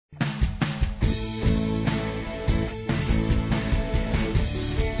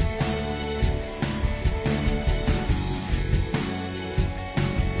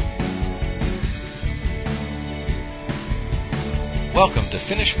Welcome to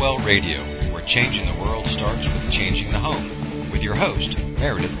Finish Well Radio, where changing the world starts with changing the home, with your host,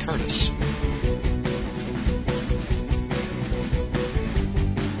 Meredith Curtis.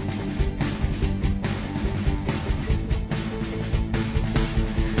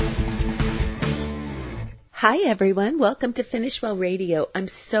 Hi, everyone. Welcome to Finish Well Radio. I'm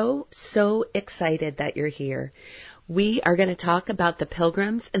so excited that you're here. We are going to talk about the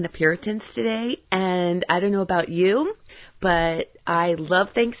Pilgrims and the Puritans today, and I don't know about you, but I love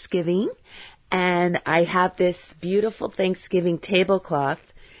Thanksgiving, and I have this beautiful Thanksgiving tablecloth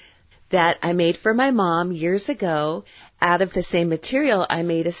that I made for my mom years ago. Out of the same material, I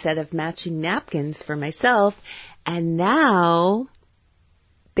made a set of matching napkins for myself, and now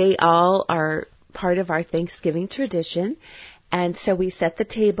they all are part of our Thanksgiving tradition. And so we set the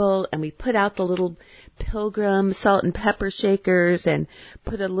table and we put out the little Pilgrim salt and pepper shakers and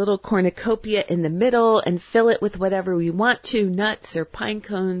put a little cornucopia in the middle and fill it with whatever we want to, nuts or pine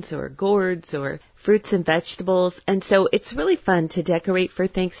cones or gourds or fruits and vegetables. And so it's really fun to decorate for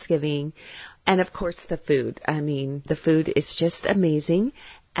Thanksgiving. And of course the food. I mean, the food is just amazing.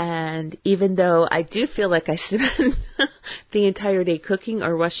 And even though I do feel like I spend the entire day cooking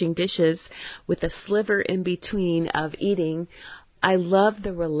or washing dishes with a sliver in between of eating, I love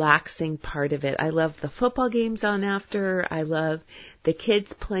the relaxing part of it. I love the football games on after. I love the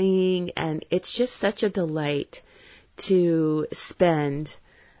kids playing. And it's just such a delight to spend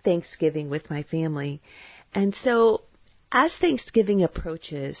Thanksgiving with my family. And so as Thanksgiving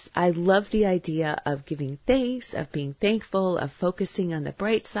approaches, I love the idea of giving thanks, of being thankful, of focusing on the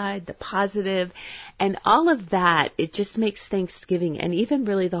bright side, the positive, and all of that. It just makes Thanksgiving, and even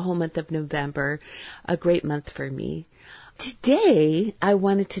really the whole month of November, a great month for me. Today, I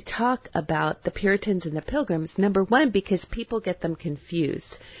wanted to talk about the Puritans and the Pilgrims, number one, because people get them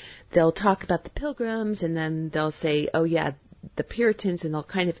confused. They'll talk about the Pilgrims, and then they'll say, oh yeah, the Puritans, and they'll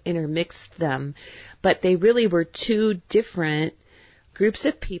kind of intermix them. But they really were two different groups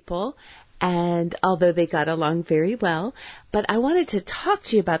of people, and although they got along very well, but I wanted to talk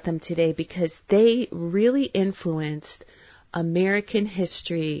to you about them today because they really influenced American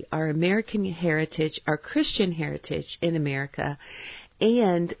history, our American heritage, our Christian heritage in America,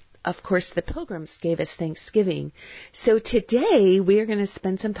 and of course, the Pilgrims gave us Thanksgiving. So today, we're going to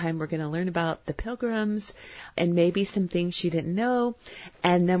spend some time, we're going to learn about the Pilgrims and maybe some things you didn't know.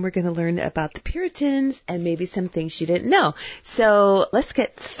 And then we're going to learn about the Puritans and maybe some things you didn't know. So let's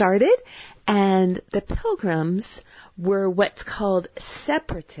get started. And the Pilgrims were what's called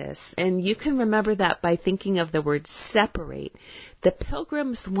separatists. And you can remember that by thinking of the word separate. The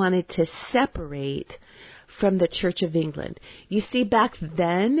Pilgrims wanted to separate from the Church of England. You see, back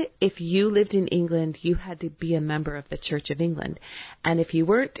then, if you lived in England, you had to be a member of the Church of England. And if you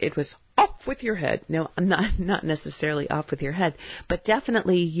weren't, it was off with your head. No, not necessarily off with your head, but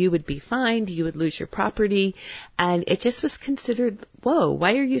definitely you would be fined, you would lose your property, and it just was considered, whoa,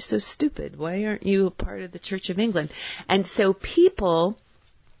 why are you so stupid? Why aren't you a part of the Church of England? And so people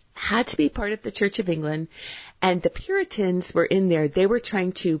had to be part of the Church of England, and the Puritans were in there. They were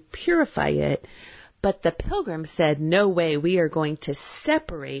trying to purify it. But the Pilgrims said, no way, we are going to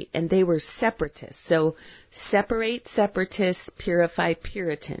separate, and they were separatists. So separate, separatists, purify,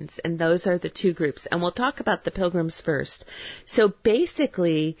 Puritans, and those are the two groups. And we'll talk about the Pilgrims first. So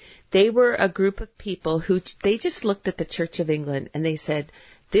basically, they were a group of people who, they just looked at the Church of England and they said,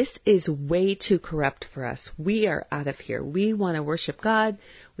 this is way too corrupt for us. We are out of here. We want to worship God.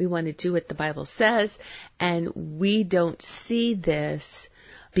 We want to do what the Bible says, and we don't see this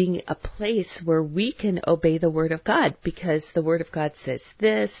being a place where we can obey the Word of God, because the Word of God says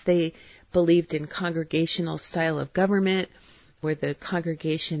this. They believed in congregational style of government, where the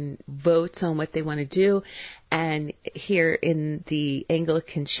congregation votes on what they want to do. And here in the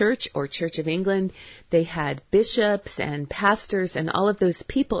Anglican Church or Church of England, they had bishops and pastors, and all of those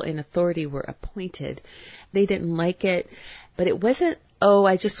people in authority were appointed. They didn't like it, but it wasn't, oh,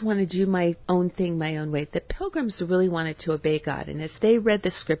 I just want to do my own thing my own way. The Pilgrims really wanted to obey God. And as they read the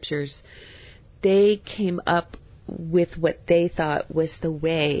scriptures, they came up with what they thought was the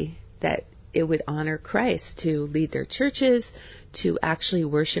way that it would honor Christ, to lead their churches, to actually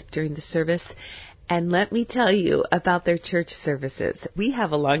worship during the service. And let me tell you about their church services. We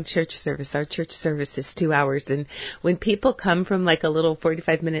have a long church service. Our church service is 2 hours. And when people come from like a little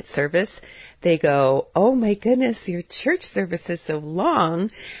 45-minute service, they go, oh my goodness, your church service is so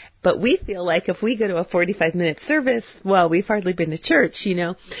long. But we feel like if we go to a 45-minute service, well, we've hardly been to church, you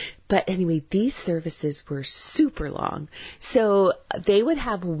know. But anyway, these services were super long. So they would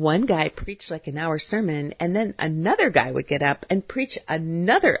have one guy preach like an hour sermon, and then another guy would get up and preach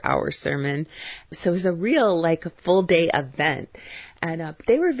another hour sermon. So it was a real like a full day event. And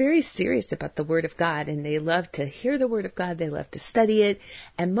they were very serious about the Word of God, and they loved to hear the Word of God. They loved to study it,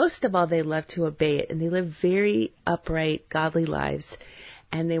 and most of all, they loved to obey it. And they lived very upright, godly lives,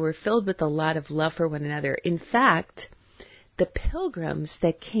 and they were filled with a lot of love for one another. In fact, the Pilgrims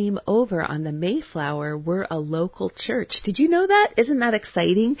that came over on the Mayflower were a local church. Did you know that? Isn't that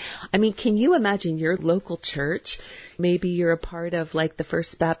exciting? I mean, can you imagine your local church? Maybe you're a part of like the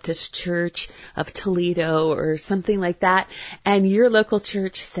First Baptist Church of Toledo or something like that, and your local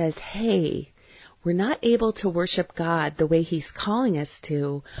church says, hey, we're not able to worship God the way He's calling us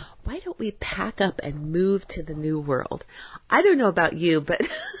to. Why don't we pack up and move to the New World? I don't know about you, but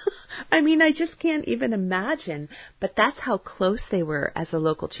I mean, I just can't even imagine. But that's how close they were as a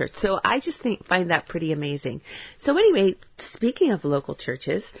local church. So I just find that pretty amazing. So anyway, speaking of local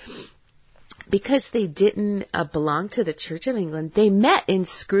churches, because they didn't belong to the Church of England, they met in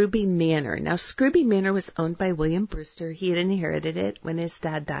Scrooby Manor. Now, Scrooby Manor was owned by William Brewster. He had inherited it when his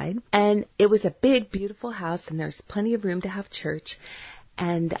dad died. And it was a big, beautiful house, and there was plenty of room to have church.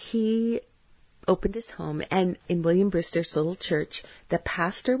 And he opened his home, and in William Brewster's little church, the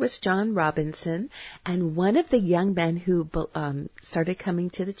pastor was John Robinson, and one of the young men who started coming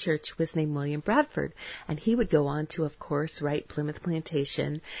to the church was named William Bradford, and he would go on to, of course, write Plymouth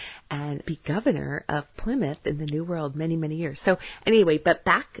Plantation and be governor of Plymouth in the New World many, many years. So anyway, but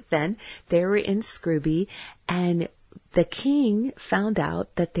back then, they were in Scrooby, and the king found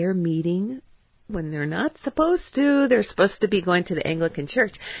out that their meeting when they're not supposed to. They're supposed to be going to the Anglican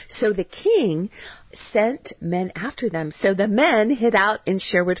church. So the king sent men after them. So the men hid out in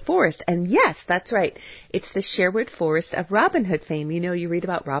Sherwood Forest. And yes, that's right. It's the Sherwood Forest of Robin Hood fame. You know, you read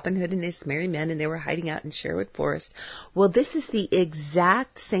about Robin Hood and his merry men, and they were hiding out in Sherwood Forest. Well, this is the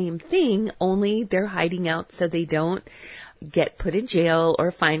exact same thing, only they're hiding out so they don't get put in jail or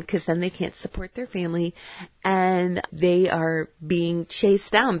fined, because then they can't support their family, and they are being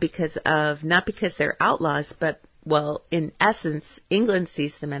chased down because of, not because they're outlaws, but, well, in essence, England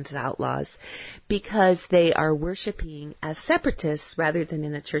sees them as outlaws because they are worshiping as separatists rather than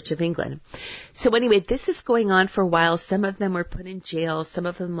in the Church of England. So anyway, this is going on for a while. Some of them were put in jail. Some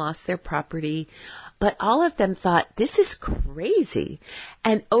of them lost their property. But all of them thought, this is crazy.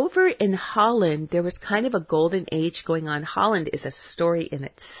 And over in Holland, there was kind of a golden age going on. Holland is a story in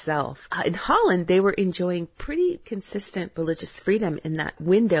itself. In Holland, they were enjoying pretty consistent religious freedom in that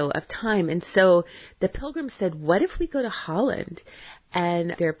window of time. And so the Pilgrims said, what if we go to Holland?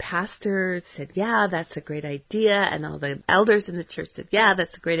 And their pastor said, yeah, that's a great idea. And all the elders in the church said, yeah,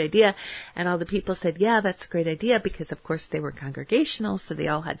 that's a great idea. And all the people said, yeah, that's a great idea, because, of course, they were congregational, so they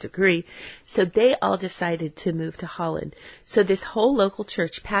all had to agree. So they all decided to move to Holland. So this whole local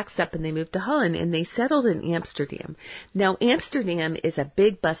church packs up and they moved to Holland, and they settled in Amsterdam. Now, Amsterdam is a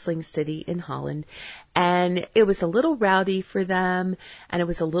big, bustling city in Holland, and it was a little rowdy for them, and it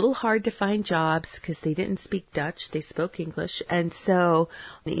was a little hard to find jobs because they didn't speak Dutch. They spoke English. And so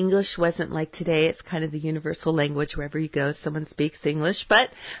the English wasn't like today. It's kind of the universal language. Wherever you go, someone speaks English.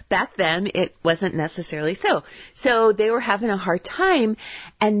 But back then, it wasn't necessarily so. So they were having a hard time.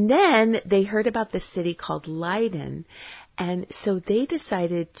 And then they heard about this city called Leiden. And so they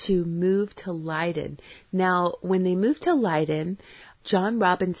decided to move to Leiden. Now, when they moved to Leiden, John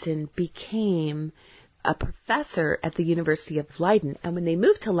Robinson became a professor at the University of Leiden. And when they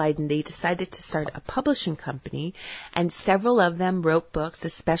moved to Leiden, they decided to start a publishing company. And several of them wrote books,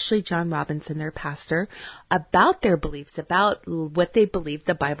 especially John Robinson, their pastor, about their beliefs, about what they believed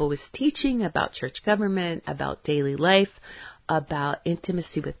the Bible was teaching, about church government, about daily life, about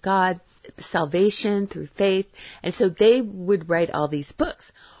intimacy with God, salvation through faith. And so they would write all these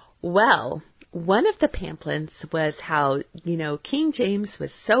books. Well, one of the pamphlets was how, King James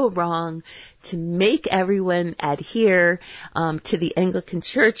was so wrong to make everyone adhere to the Anglican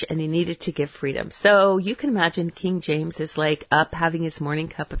Church, and he needed to give freedom. So you can imagine King James is like up having his morning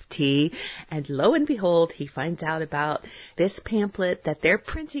cup of tea, and lo and behold, he finds out about this pamphlet that they're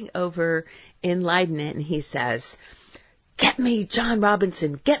printing over in Leiden, and he says, get me John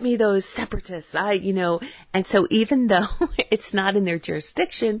Robinson, get me those separatists, And so even though it's not in their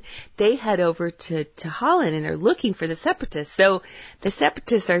jurisdiction, they head over to Holland and are looking for the separatists. So the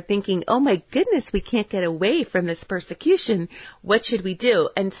separatists are thinking, oh my goodness, we can't get away from this persecution. What should we do?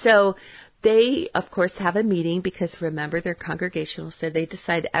 And so they, of course, have a meeting because, remember, they're congregational, so they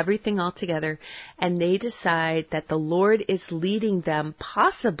decide everything all together, and they decide that the Lord is leading them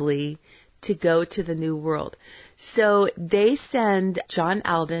possibly to go to the New World. So they send John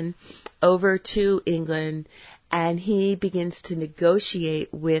Alden over to England, and he begins to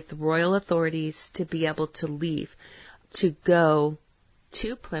negotiate with royal authorities to be able to leave, to go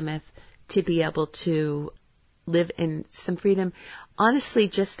to Plymouth, to be able to live in some freedom, honestly,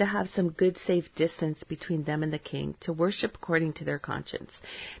 just to have some good, safe distance between them and the king, to worship according to their conscience.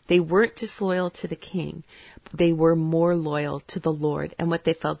 They weren't disloyal to the king. They were more loyal to the Lord and what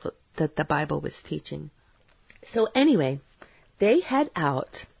they felt that the Bible was teaching. So anyway, they head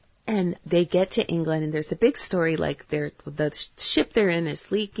out. And they get to England, and there's a big story, like the ship they're in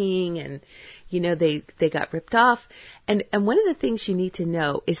is leaking, and, they got ripped off. And one of the things you need to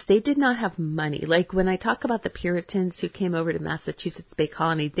know is they did not have money. Like when I talk about the Puritans who came over to Massachusetts Bay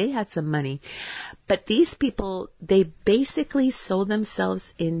Colony, they had some money. But these people, they basically sold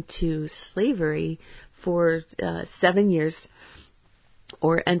themselves into slavery for 7 years,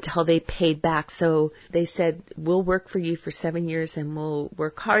 or until they paid back. So they said, we'll work for you for 7 years and we'll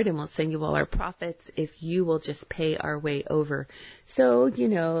work hard and we'll send you all our profits if you will just pay our way over. So,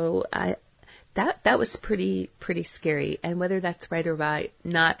 that was pretty scary. And whether that's right or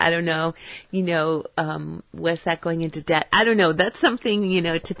not, I don't know. Was that going into debt? I don't know. That's something,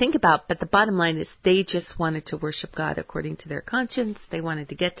 to think about. But the bottom line is they just wanted to worship God according to their conscience. They wanted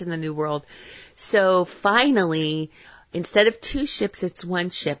to get to the New World. So finally, instead of 2 ships, it's 1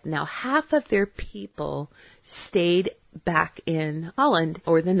 ship. Now, half of their people stayed back in Holland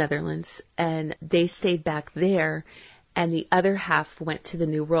or the Netherlands, and they stayed back there, and the other half went to the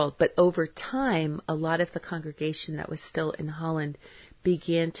New World. But over time, a lot of the congregation that was still in Holland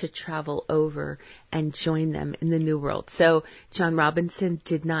began to travel over and join them in the New World. So John Robinson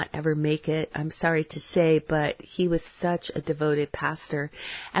did not ever make it, I'm sorry to say, but he was such a devoted pastor.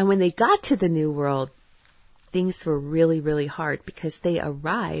 And when they got to the New World, things were really, really hard because they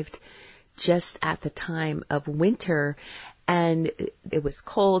arrived just at the time of winter and it was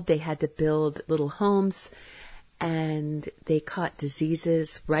cold. They had to build little homes and they caught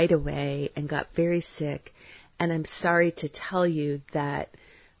diseases right away and got very sick. And I'm sorry to tell you that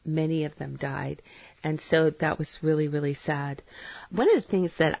many of them died. And so that was really, really sad. One of the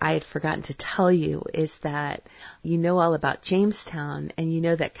things that I had forgotten to tell you is that you know all about Jamestown, and you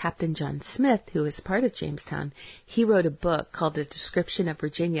know that Captain John Smith, who was part of Jamestown, he wrote a book called A Description of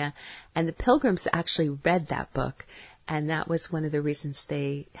Virginia, and the Pilgrims actually read that book. And that was one of the reasons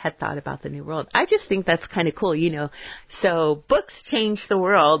they had thought about the New World. I just think that's kind of cool, So books change the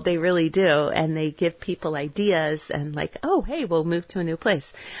world. They really do. And they give people ideas and like, oh, hey, we'll move to a new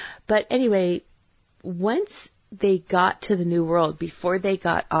place. But anyway, once they got to the New World, before they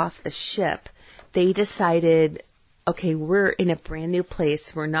got off the ship, they decided, okay, we're in a brand new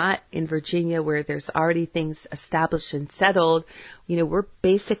place. We're not in Virginia where there's already things established and settled. We're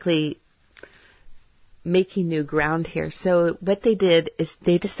basically making new ground here. So what they did is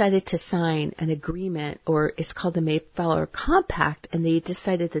they decided to sign an agreement, or it's called the Mayflower Compact, and they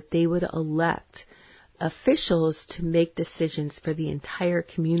decided that they would elect officials to make decisions for the entire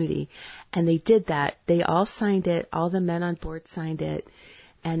community. And they did that. They all signed it. All the men on board signed it.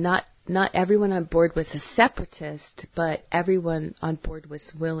 And not everyone on board was a separatist, but everyone on board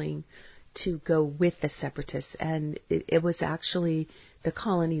was willing to go with the separatists. And it was actually, the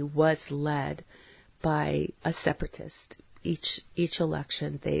colony was led by a separatist. Each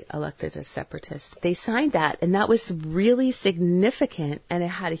election, they elected a separatist. They signed that, and that was really significant, and it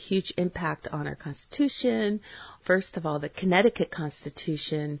had a huge impact on our Constitution. First of all, the Connecticut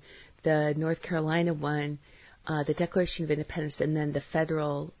Constitution, the North Carolina one, the Declaration of Independence, and then the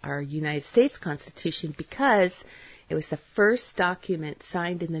federal, our United States Constitution, because it was the first document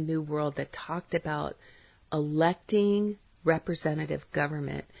signed in the New World that talked about electing representative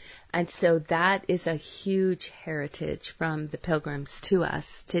government. And so that is a huge heritage from the Pilgrims to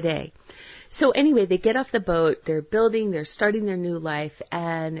us today. So anyway, they get off the boat, they're starting their new life,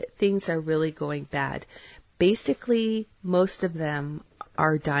 and things are really going bad. Basically, most of them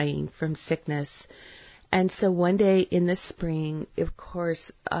are dying from sickness. And so one day in the spring, of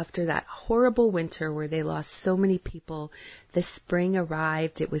course, after that horrible winter where they lost so many people, the spring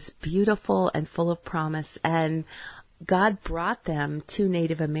arrived. It was beautiful and full of promise, and God brought them 2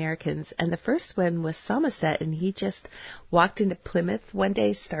 Native Americans, and the first one was Somerset, and he just walked into Plymouth one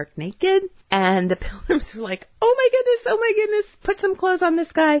day stark naked, and the Pilgrims were like, oh my goodness, put some clothes on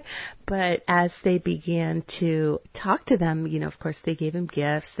this guy. But as they began to talk to them, of course, they gave him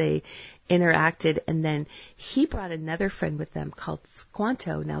gifts, they interacted, and then he brought another friend with them called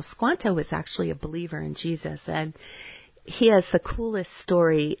Squanto. Now, Squanto was actually a believer in Jesus, and he has the coolest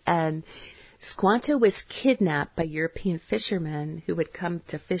story, and Squanto was kidnapped by European fishermen who would come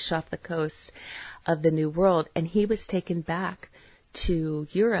to fish off the coast of the New World, and he was taken back to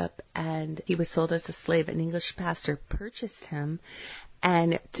Europe, and he was sold as a slave. An English pastor purchased him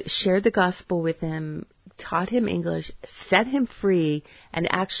and shared the gospel with him, taught him English, set him free,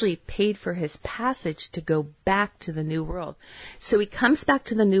 and actually paid for his passage to go back to the New World. So he comes back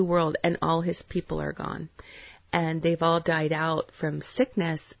to the New World, and all his people are gone. And they've all died out from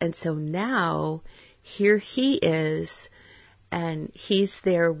sickness. And so now, here he is, and he's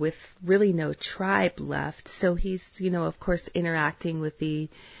there with really no tribe left. So he's, of course, interacting with the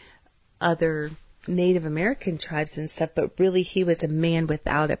other Native American tribes and stuff, but really he was a man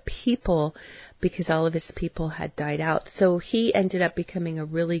without a people because all of his people had died out. So he ended up becoming a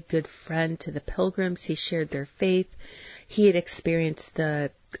really good friend to the Pilgrims. He shared their faith. He had experienced the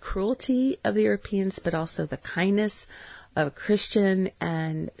cruelty of the Europeans, but also the kindness of a Christian.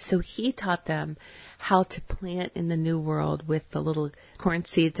 And so he taught them how to plant in the New World with the little corn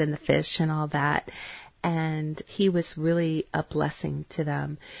seeds and the fish and all that. And he was really a blessing to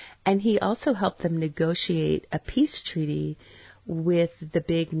them. And he also helped them negotiate a peace treaty with the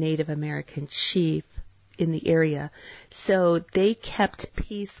big Native American chief in the area. So they kept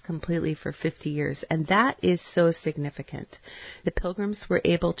peace completely for 50 years. And that is so significant. The Pilgrims were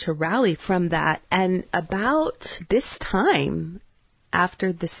able to rally from that. And about this time,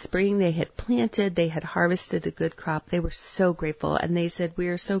 after the spring they had planted, they had harvested a good crop. They were so grateful. And they said, we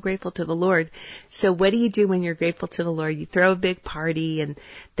are so grateful to the Lord. So what do you do when you're grateful to the Lord? You throw a big party. And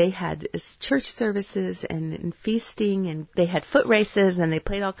they had church services and feasting. And they had foot races. And they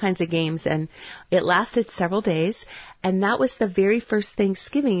played all kinds of games. And it lasted several days. And that was the very first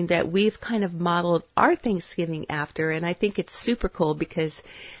Thanksgiving that we've kind of modeled our Thanksgiving after. And I think it's super cool because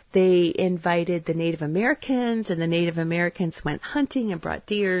they invited the Native Americans, and the Native Americans went hunting and brought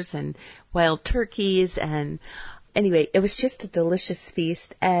deers and wild turkeys. And anyway, it was just a delicious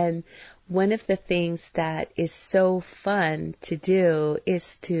feast. And one of the things that is so fun to do is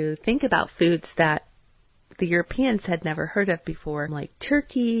to think about foods that the Europeans had never heard of before, like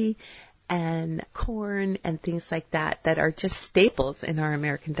turkey and corn and things like that are just staples in our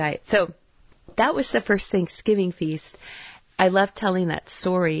American diet. So that was the first Thanksgiving feast. I love telling that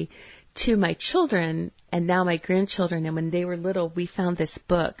story to my children and now my grandchildren. And when they were little, we found this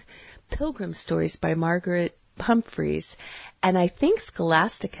book, Pilgrim Stories by Margaret Humphreys. And I think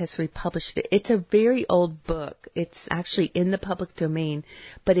Scholastic has republished it. It's a very old book. It's actually in the public domain,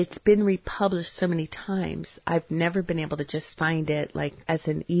 but it's been republished so many times. I've never been able to just find it like as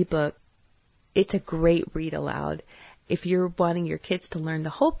an ebook. It's a great read aloud. If you're wanting your kids to learn the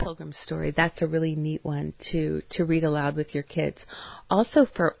whole Pilgrim story, that's a really neat one to read aloud with your kids. Also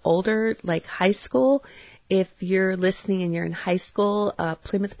for older, like high school, if you're listening and you're in high school,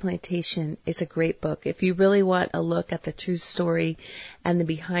 Plymouth Plantation is a great book. If you really want a look at the true story and the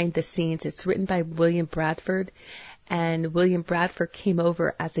behind the scenes, it's written by William Bradford. And William Bradford came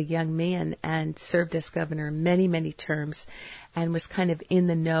over as a young man and served as governor many, many terms and was kind of in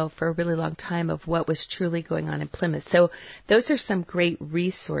the know for a really long time of what was truly going on in Plymouth. So those are some great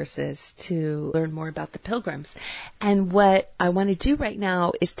resources to learn more about the Pilgrims. And what I want to do right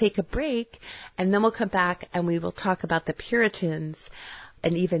now is take a break, and then we'll come back and we will talk about the Puritans,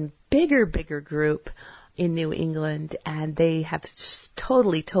 an even bigger group in New England, and they have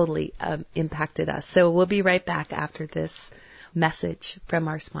totally impacted us. So we'll be right back after this message from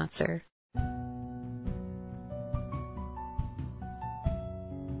our sponsor.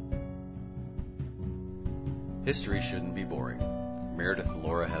 History shouldn't be boring. Meredith and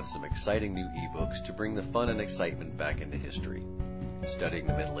Laura have some exciting new ebooks to bring the fun and excitement back into history. Studying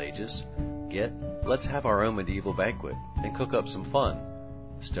the Middle Ages? Get Let's Have Our Own Medieval Banquet and cook up some fun.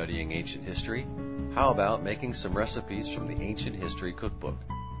 Studying ancient history? How about making some recipes from the Ancient History Cookbook?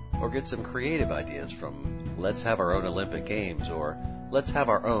 Or get some creative ideas from Let's Have Our Own Olympic Games or Let's Have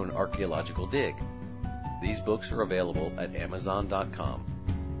Our Own Archaeological Dig. These books are available at Amazon.com.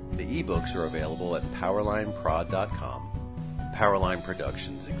 The ebooks are available at PowerlineProd.com. Powerline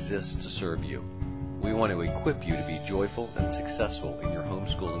Productions exists to serve you. We want to equip you to be joyful and successful in your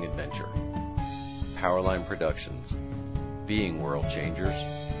homeschooling adventure. Powerline Productions. Being world changers,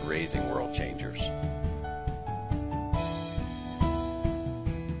 raising world changers.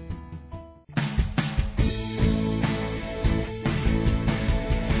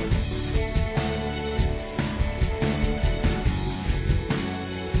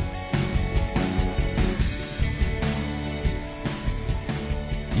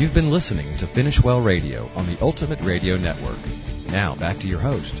 You've been listening to Finish Well Radio on the Ultimate Radio Network. Now back to your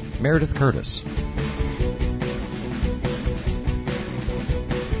host, Meredith Curtis.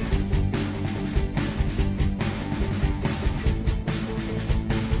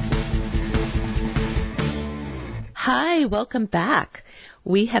 Hi, welcome back.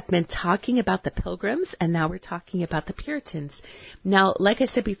 We have been talking about the Pilgrims, and now we're talking about the Puritans. Now, like I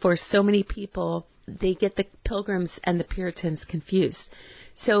said before, so many people, they get the Pilgrims and the Puritans confused.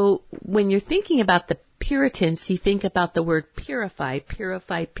 So when you're thinking about the Puritans, you think about the word purify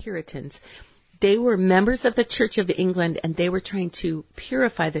Puritans. They were members of the Church of England, and they were trying to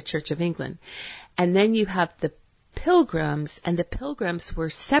purify the Church of England. And then you have the Pilgrims, and the Pilgrims were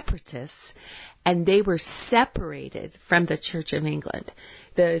separatists, and they were separated from the Church of England.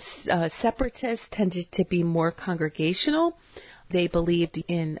 The separatists tended to be more congregational. They believed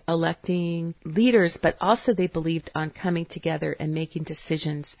in electing leaders, but also they believed on coming together and making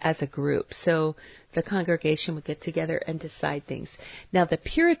decisions as a group. So the congregation would get together and decide things. Now, the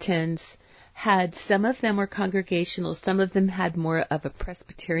Puritans had, some of them were congregational, some of them had more of a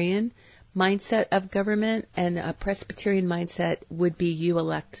Presbyterian mindset of government, and a Presbyterian mindset would be you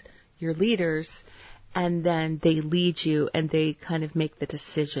elect your leaders and then they lead you and they kind of make the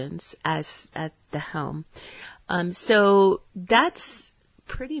decisions as at the helm. So that's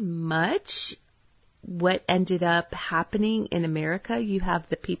pretty much what ended up happening in America. You have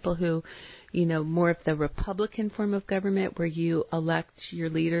the people who, more of the Republican form of government where you elect your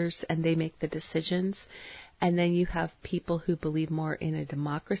leaders and they make the decisions. And then you have people who believe more in a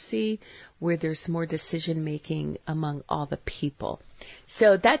democracy where there's more decision making among all the people.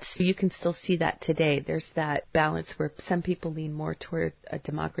 So you can still see that today. There's that balance where some people lean more toward a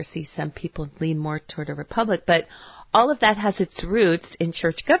democracy, some people lean more toward a republic, but all of that has its roots in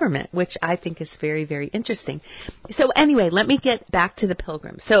church government, which I think is very, very interesting. So anyway, let me get back to the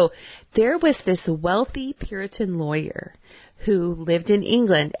Pilgrims. So there was this wealthy Puritan lawyer who lived in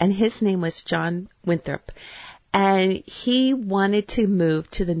England, and his name was John Winthrop. And he wanted to move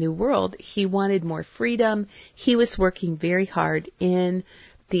to the New World. He wanted more freedom. He was working very hard in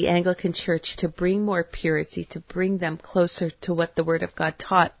the Anglican Church to bring more purity, to bring them closer to what the Word of God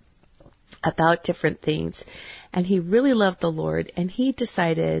taught about different things. And he really loved the Lord, and he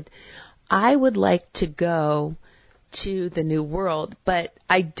decided, I would like to go to the New World, but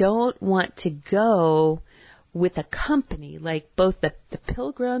I don't want to go with a company like both the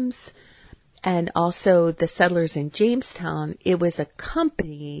Pilgrims and also the settlers in Jamestown. It was a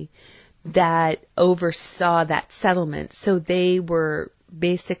company that oversaw that settlement. So they were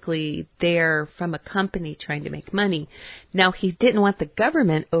basically there from a company trying to make money. Now, he didn't want the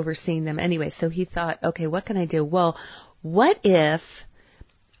government overseeing them anyway, so he thought, okay, what can I do? Well, what if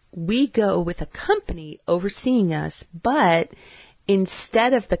we go with a company overseeing us, but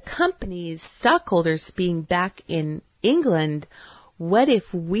instead of the company's stockholders being back in England, what if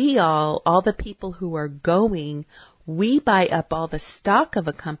we all the people who are going, we buy up all the stock of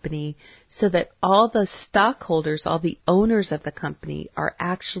a company so that all the stockholders, all the owners of the company are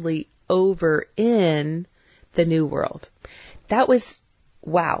actually over in the New World? That was,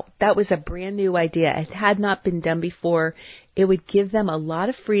 wow, that was a brand new idea. It had not been done before. It would give them a lot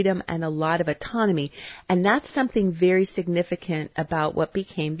of freedom and a lot of autonomy. And that's something very significant about what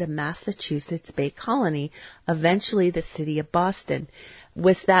became the Massachusetts Bay Colony, eventually the city of Boston,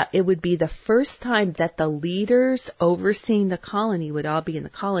 was that it would be the first time that the leaders overseeing the colony would all be in the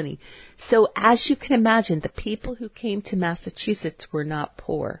colony. So as you can imagine, the people who came to Massachusetts were not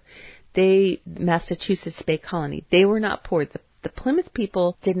poor. Massachusetts Bay Colony, they were not poor. The Plymouth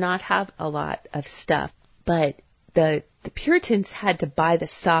people did not have a lot of stuff, but the Puritans had to buy the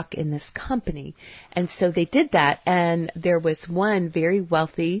stock in this company. And so they did that. And there was one very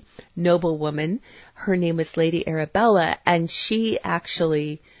wealthy noblewoman. Her name was Lady Arabella. And she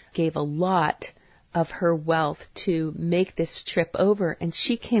actually gave a lot of her wealth to make this trip over. And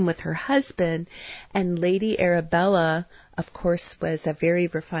she came with her husband. And Lady Arabella, of course, was a very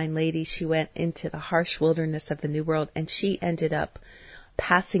refined lady. She went into the harsh wilderness of the New World. And she ended up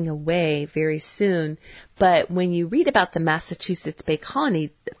passing away very soon. But when you read about the Massachusetts Bay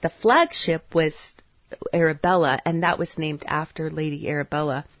Colony, the flagship was Arabella, and that was named after Lady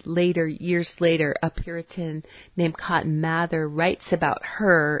Arabella. Years later, a Puritan named Cotton Mather writes about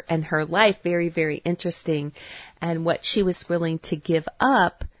her and her life, very, very interesting, and what she was willing to give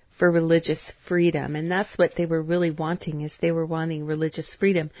up for religious freedom. And that's what they were really wanting, is they were wanting religious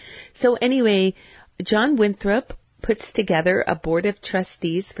freedom. So anyway, John Winthrop puts together a board of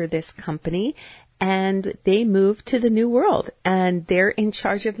trustees for this company, and they move to the New World, and they're in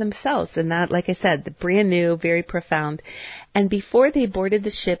charge of themselves. And that, like I said, the brand new, very profound. And before they boarded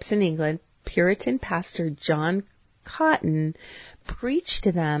the ships in England, Puritan pastor John Cotton preached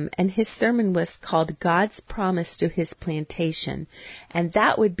to them, and his sermon was called God's Promise to His Plantation. And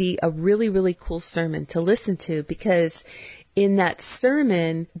that would be a really, really cool sermon to listen to, because in that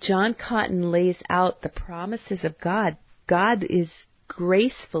sermon, John Cotton lays out the promises of God. God is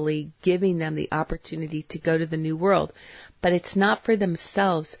gracefully giving them the opportunity to go to the New World. But it's not for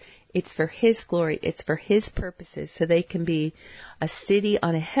themselves. It's for His glory. It's for His purposes, so they can be a city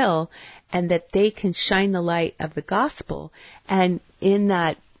on a hill and that they can shine the light of the gospel. And in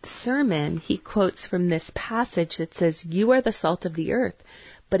that sermon, he quotes from this passage that says, "You are the salt of the earth,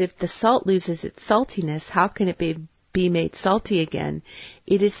 but if the salt loses its saltiness, how can it be made salty again?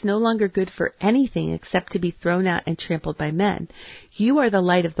 It is no longer good for anything except to be thrown out and trampled by men. You are the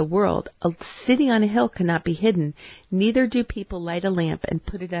light of the world. A city on a hill cannot be hidden. Neither do people light a lamp and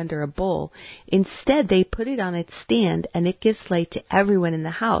put it under a bowl. Instead, they put it on its stand, and it gives light to everyone in the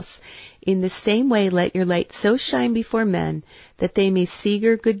house. In the same way, let your light so shine before men that they may see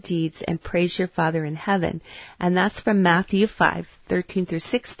your good deeds and praise your Father in heaven." And that's from Matthew 5:13 through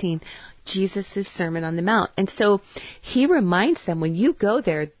 16. Jesus' Sermon on the Mount. And so he reminds them, when you go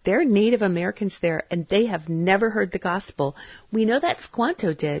there, there are Native Americans there, and they have never heard the gospel. We know that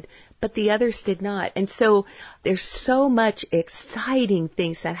Squanto did, but the others did not. And so there's so much exciting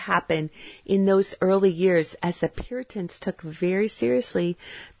things that happen in those early years as the Puritans took very seriously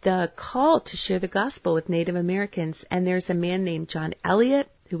the call to share the gospel with Native Americans. And there's a man named John Eliot,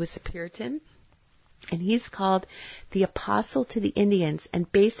 who was a Puritan, and he's called the Apostle to the Indians. And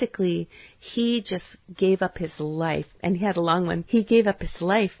basically, he just gave up his life. And he had a long one. He gave up his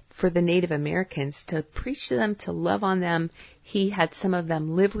life for the Native Americans, to preach to them, to love on them. He had some of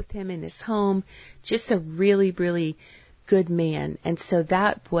them live with him in his home. Just a really, really good man. And so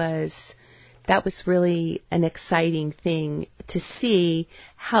that was really an exciting thing to see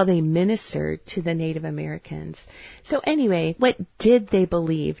how they ministered to the Native Americans. So anyway, what did they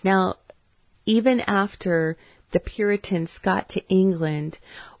believe? Now, even after the Puritans got to England,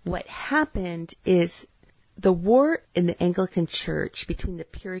 what happened is the war in the Anglican Church between the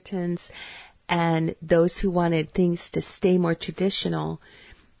Puritans and those who wanted things to stay more traditional,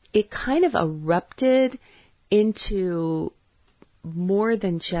 it kind of erupted into more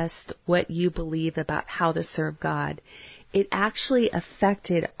than just what you believe about how to serve God. It actually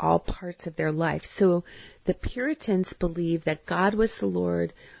affected all parts of their life. So the Puritans believed that God was the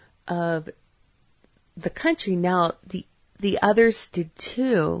Lord of the country. Now, the others did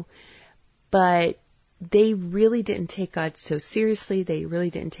too, but they really didn't take God so seriously. They really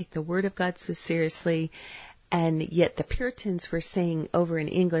didn't take the Word of God so seriously. And yet the Puritans were saying over in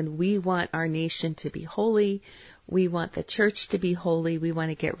England, we want our nation to be holy. We want the church to be holy. We want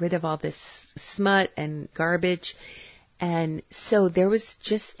to get rid of all this smut and garbage. And so there was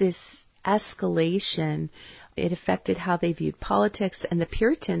just this escalation. It affected how they viewed politics. And the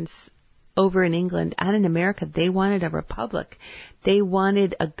Puritans over in England and in America, they wanted a republic. They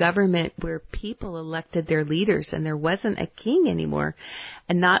wanted a government where people elected their leaders and there wasn't a king anymore.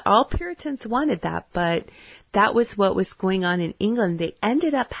 And not all Puritans wanted that, but that was what was going on in England. They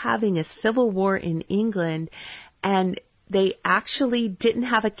ended up having a civil war in England, and they actually didn't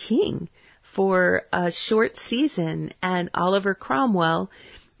have a king for a short season, and Oliver Cromwell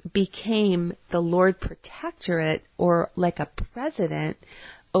became the Lord Protectorate, or like a president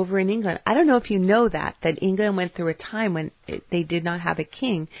over in England. I don't know if you know that England went through a time when they did not have a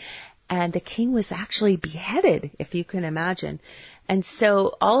king, and the king was actually beheaded, if you can imagine. And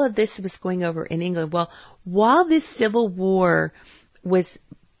so all of this was going over in England. Well, while this civil war was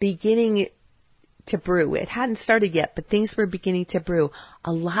beginning to brew, it hadn't started yet, but things were beginning to brew,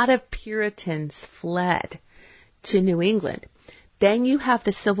 a lot of Puritans fled to New England. Then you have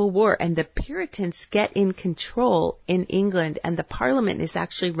the Civil War, and the Puritans get in control in England, and the Parliament is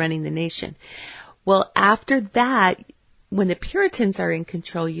actually running the nation. Well, after that, when the Puritans are in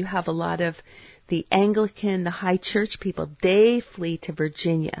control, you have a lot of the Anglican, the high church people. They flee to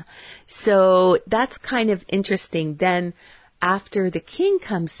Virginia. So that's kind of interesting. Then after the king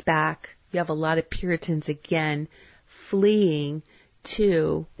comes back, you have a lot of Puritans again fleeing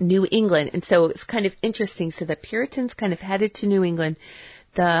to New England. And so it's kind of interesting. So the Puritans kind of headed to New England.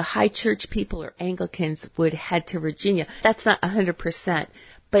 The high church people, or Anglicans, would head to Virginia. That's not 100%,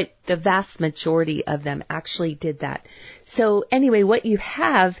 but the vast majority of them actually did that. So anyway, what you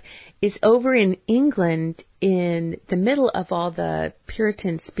have is over in England, in the middle of all the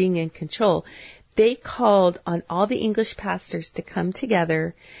Puritans being in control, they called on all the English pastors to come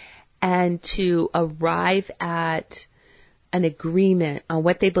together and to arrive at an agreement on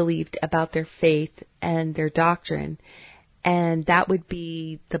what they believed about their faith and their doctrine. And that would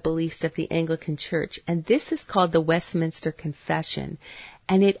be the beliefs of the Anglican Church. And this is called the Westminster Confession.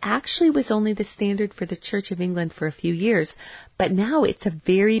 And it actually was only the standard for the Church of England for a few years. But now it's a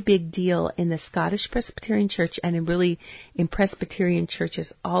very big deal in the Scottish Presbyterian Church and in Presbyterian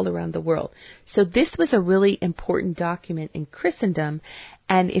churches all around the world. So this was a really important document in Christendom.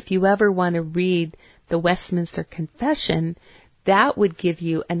 And if you ever want to read the Westminster Confession, that would give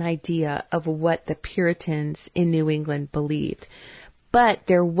you an idea of what the Puritans in New England believed. But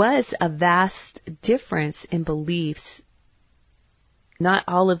there was a vast difference in beliefs. Not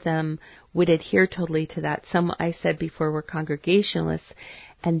all of them would adhere totally to that. Some, I said before, were Congregationalists,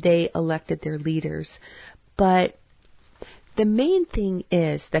 and they elected their leaders. But the main thing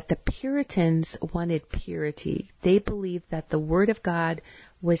is that the Puritans wanted purity. They believed that the Word of God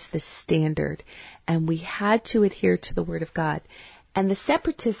was the standard, and we had to adhere to the Word of God. And the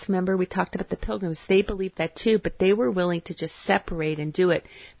Separatists, remember, we talked about the Pilgrims, they believed that too, but they were willing to just separate and do it.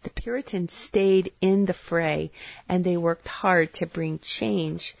 The Puritans stayed in the fray, and they worked hard to bring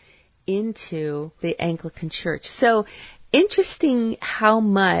change into the Anglican Church. So, interesting how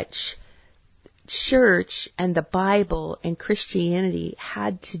much church and the Bible and Christianity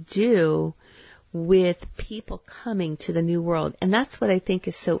had to do with people coming to the New World. And that's what I think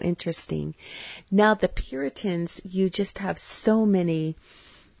is so interesting. Now, the Puritans, you just have so many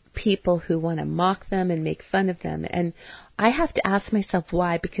people who want to mock them and make fun of them. And I have to ask myself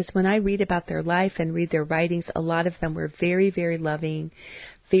why, because when I read about their life and read their writings, a lot of them were very, very loving,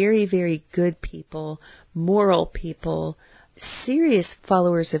 very, very good people, moral people, serious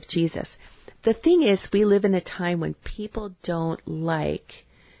followers of Jesus. The thing is, we live in a time when people don't like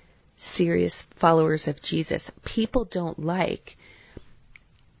serious followers of Jesus. People don't like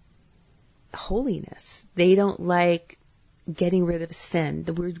holiness. They don't like getting rid of sin.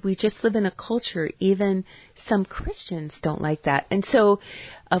 We just live in a culture, even some Christians don't like that. And so,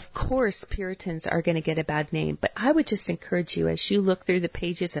 of course, Puritans are going to get a bad name. But I would just encourage you, as you look through the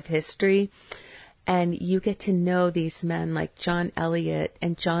pages of history, and you get to know these men like John Eliot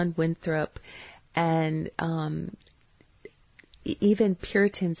and John Winthrop and even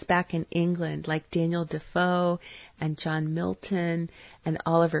Puritans back in England like Daniel Defoe and John Milton and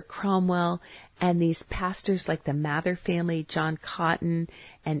Oliver Cromwell, and these pastors like the Mather family, John Cotton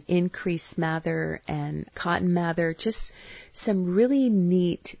and Increase Mather and Cotton Mather, just some really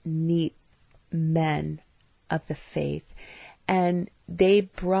neat men of the faith. And they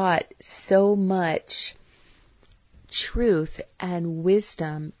brought so much truth and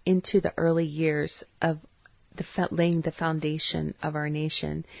wisdom into the early years of laying the foundation of our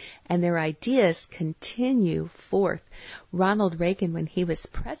nation. And their ideas continue forth. Ronald Reagan, when he was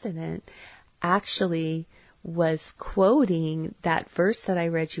president, actually was quoting that verse that I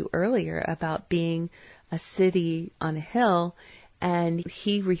read you earlier about being a city on a hill. And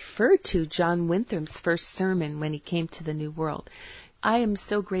he referred to John Winthrop's first sermon when he came to the New World. I am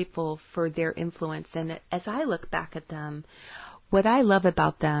so grateful for their influence. And as I look back at them, what I love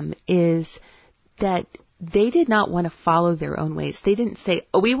about them is that they did not want to follow their own ways. They didn't say,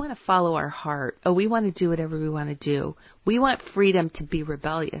 oh, we want to follow our heart. Oh, we want to do whatever we want to do. We want freedom to be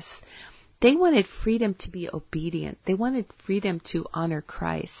rebellious. They wanted freedom to be obedient. They wanted freedom to honor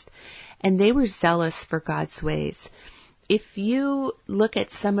Christ. And they were zealous for God's ways. If you look at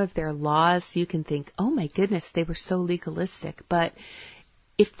some of their laws, you can think, oh my goodness, they were so legalistic. But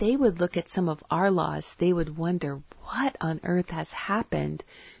if they would look at some of our laws, they would wonder, what on earth has happened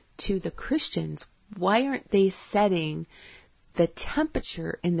to the Christians? Why aren't they setting the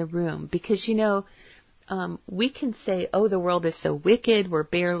temperature in the room? Because, we can say, oh, the world is so wicked, we're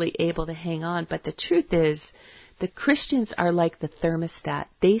barely able to hang on. But the truth is, the Christians are like the thermostat.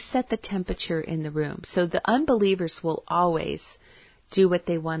 They set the temperature in the room. So the unbelievers will always do what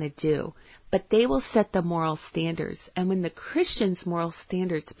they want to do, but they will set the moral standards. And when the Christians' moral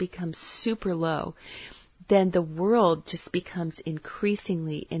standards become super low, then the world just becomes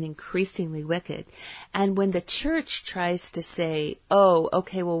increasingly and increasingly wicked. And when the church tries to say, oh,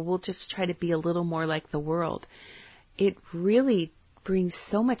 okay, well, we'll just try to be a little more like the world, it really brings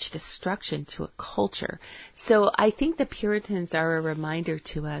so much destruction to a culture. So I think the Puritans are a reminder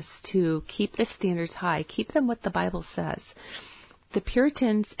to us to keep the standards high, keep them what the Bible says. The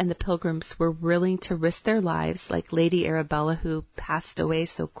Puritans and the Pilgrims were willing to risk their lives, like Lady Arabella, who passed away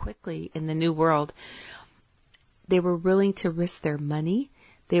so quickly in the New World. They were willing to risk their money.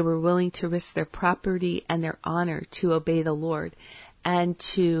 They were willing to risk their property and their honor to obey the Lord and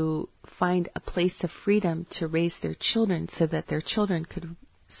to find a place of freedom to raise their children so that their children could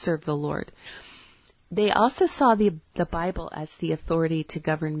serve the Lord. They also saw the Bible as the authority to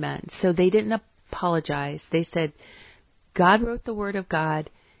govern men. So they didn't apologize. They said, God wrote the Word of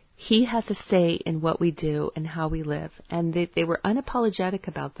God. He has a say in what we do and how we live. And they were unapologetic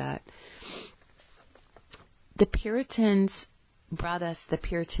about that. The Puritans brought us the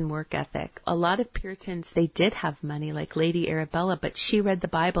Puritan work ethic. A lot of Puritans, they did have money, like Lady Arabella, but she read the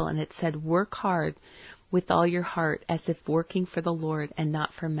Bible and it said, work hard with all your heart as if working for the Lord and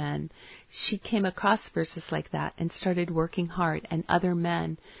not for men. She came across verses like that and started working hard, and other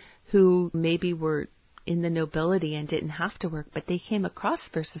men who maybe were in the nobility and didn't have to work, but they came across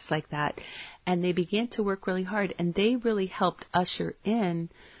verses like that and they began to work really hard, and they really helped usher in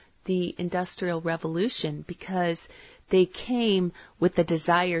the Industrial Revolution because they came with the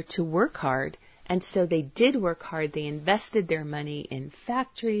desire to work hard. And so they did work hard. They invested their money in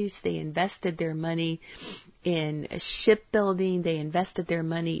factories. They invested their money in shipbuilding. They invested their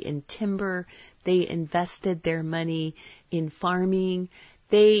money in timber. They invested their money in farming.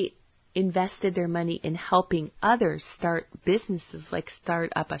 They invested their money in helping others start businesses, like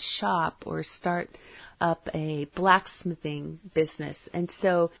start up a shop or start up a blacksmithing business. And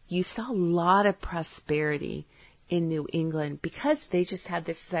so you saw a lot of prosperity in New England because they just had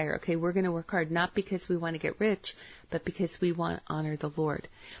this desire, okay, we're going to work hard, not because we want to get rich, but because we want to honor the Lord.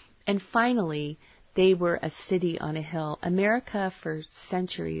 And finally, they were a city on a hill. America for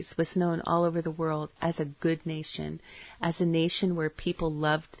centuries was known all over the world as a good nation, as a nation where people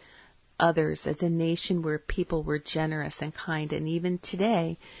loved others, as a nation where people were generous and kind. And even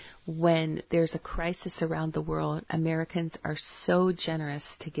today, when there's a crisis around the world, Americans are so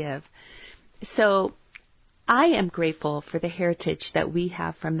generous to give. So I am grateful for the heritage that we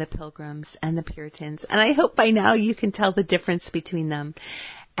have from the Pilgrims and the Puritans, and I hope by now you can tell the difference between them.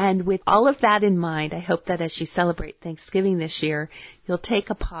 And with all of that in mind, I hope that as you celebrate Thanksgiving this year, you'll take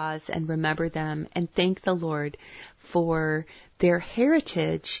a pause and remember them and thank the Lord for their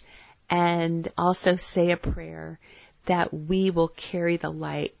heritage, and also say a prayer that we will carry the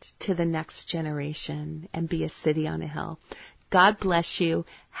light to the next generation and be a city on a hill. God bless you.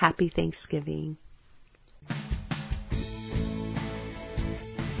 Happy Thanksgiving.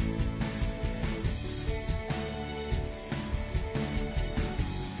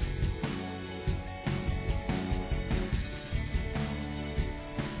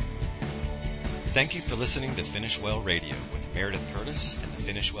 Thank you for listening to Finish Well Radio with Meredith Curtis and the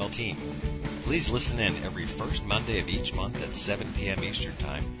Finish Well team. Please listen in every first Monday of each month at 7 p.m. Eastern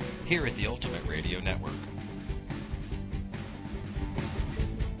Time here at the Ultimate Radio Network.